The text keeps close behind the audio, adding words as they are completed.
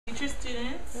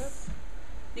students. Yep.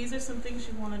 These are some things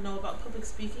you want to know about public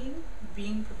speaking,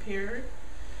 being prepared.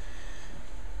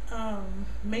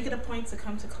 Make it a point to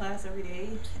come to class every day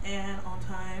and on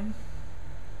time.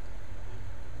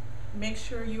 Make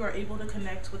sure you are able to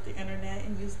connect with the internet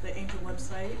and use the Angel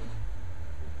website.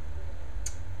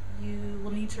 You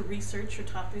will need to research your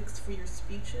topics for your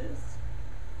speeches.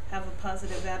 Have a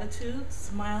positive attitude,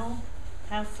 smile,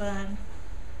 have fun,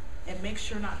 and make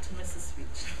sure not to miss a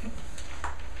speech.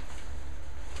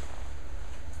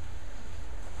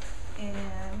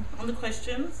 And on the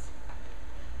questions,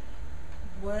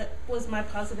 what was my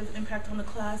positive impact on the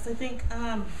class? I think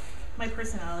my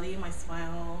personality, my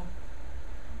smile,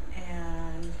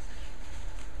 and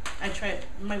I tried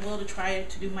my will to try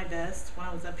to do my best when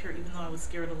I was up here, even though I was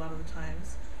scared a lot of the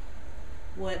times.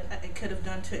 What I could have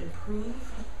done to improve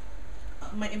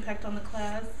my impact on the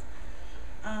class.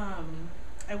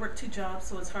 I worked 2 jobs,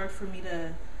 so it's hard for me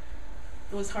to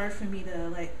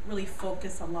like really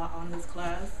focus a lot on this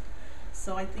class.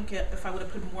 So I think if I would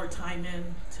have put more time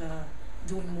into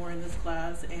doing more in this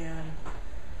class, and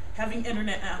having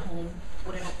internet at home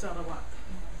would have helped out a lot.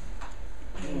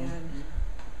 And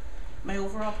my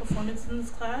overall performance in this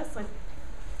class,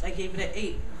 I gave it an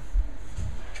 8.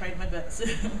 Tried my best.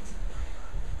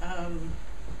 I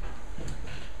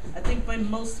think my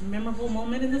most memorable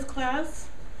moment in this class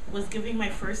was giving my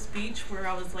first speech, where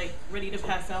I was like ready to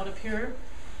pass out up here,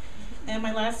 and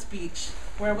my last speech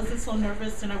where I wasn't so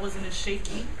nervous and I wasn't as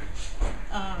shaky.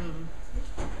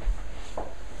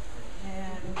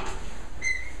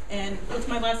 And with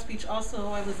my last speech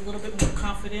also, I was a little bit more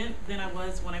confident than I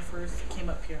was when I first came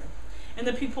up here. And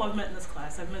the people I've met in this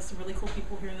class, I've met some really cool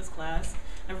people here in this class.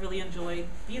 I really enjoyed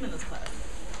being in this class.